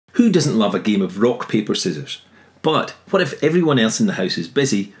Who doesn't love a game of rock, paper, scissors? But what if everyone else in the house is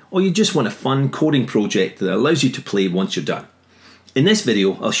busy, or you just want a fun coding project that allows you to play once you're done? In this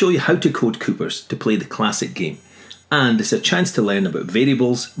video, I'll show you how to code Qoopers to play the classic game. And it's a chance to learn about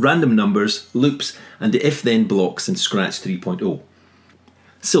variables, random numbers, loops, and the if-then blocks in Scratch 3.0.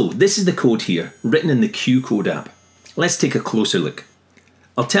 So this is the code here, written in the Qcode app. Let's take a closer look.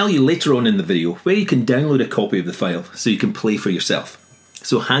 I'll tell you later on in the video where you can download a copy of the file so you can play for yourself.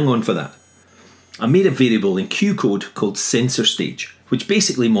 So hang on for that. I made a variable in Qcode called sensor stage, which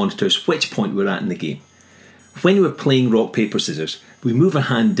basically monitors which point we're at in the game. When we're playing rock, paper, scissors, we move a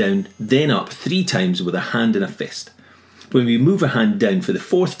hand down, then up 3 times with a hand and a fist. When we move a hand down for the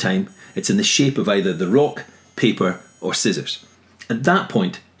 4th time, it's in the shape of either the rock, paper, or scissors. At that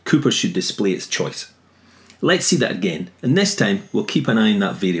point, Qoopers should display its choice. Let's see that again, and this time we'll keep an eye on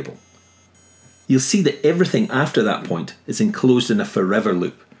that variable. You'll see that everything after that point is enclosed in a forever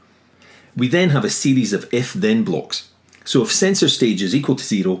loop. We then have a series of if-then blocks. So if sensor stage is equal to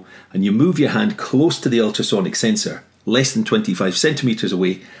 0 and you move your hand close to the ultrasonic sensor, less than 25 centimeters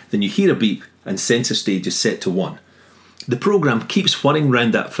away, then you hear a beep and sensor stage is set to 1. The program keeps whirring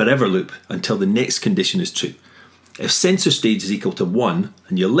round that forever loop until the next condition is true. If sensor stage is equal to 1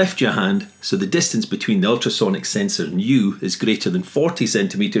 and you lift your hand so the distance between the ultrasonic sensor and you is greater than 40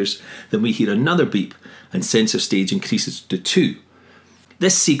 centimeters, then we hear another beep and sensor stage increases to 2.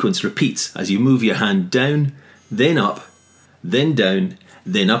 This sequence repeats as you move your hand down, then up, then down,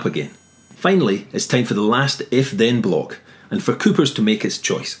 then up again. Finally, it's time for the last if-then block and for Qoopers to make its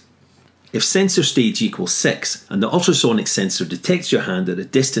choice. If sensor stage equals 6 and the ultrasonic sensor detects your hand at a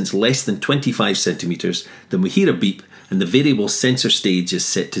distance less than 25 centimeters, then we hear a beep and the variable sensor stage is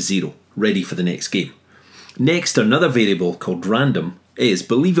set to 0, ready for the next game. Next, another variable called random is,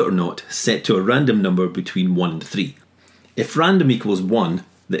 believe it or not, set to a random number between 1 and 3. If random equals 1,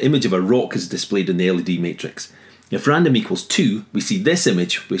 the image of a rock is displayed in the LED matrix. If random equals 2, we see this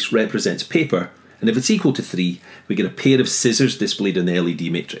image, which represents paper, and if it's equal to 3, we get a pair of scissors displayed in the LED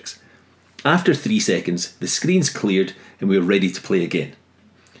matrix. After 3 seconds, the screen's cleared and we're ready to play again.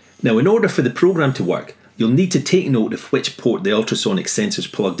 Now, in order for the program to work, you'll need to take note of which port the ultrasonic sensor is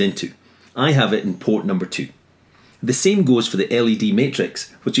plugged into. I have it in port number 2. The same goes for the LED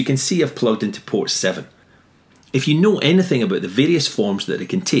matrix, which you can see I've plugged into port 7. If you know anything about the various forms that it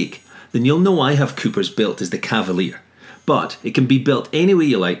can take, then you'll know I have Qoopers built as the Cavalier. But it can be built any way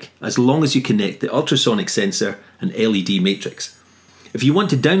you like, as long as you connect the ultrasonic sensor and LED matrix. If you want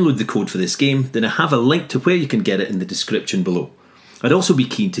to download the code for this game, then I have a link to where you can get it in the description below. I'd also be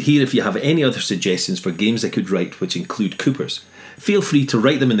keen to hear if you have any other suggestions for games I could write which include Qoopers. Feel free to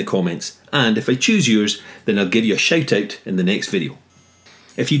write them in the comments, and if I choose yours, then I'll give you a shout out in the next video.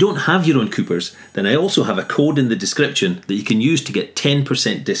 If you don't have your own Qoopers, then I also have a code in the description that you can use to get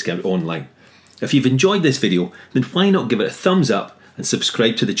 10% discount online. If you've enjoyed this video, then why not give it a thumbs up and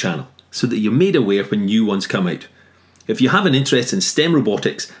subscribe to the channel, so that you're made aware when new ones come out. If you have an interest in STEM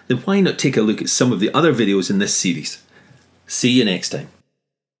robotics, then why not take a look at some of the other videos in this series. See you next time.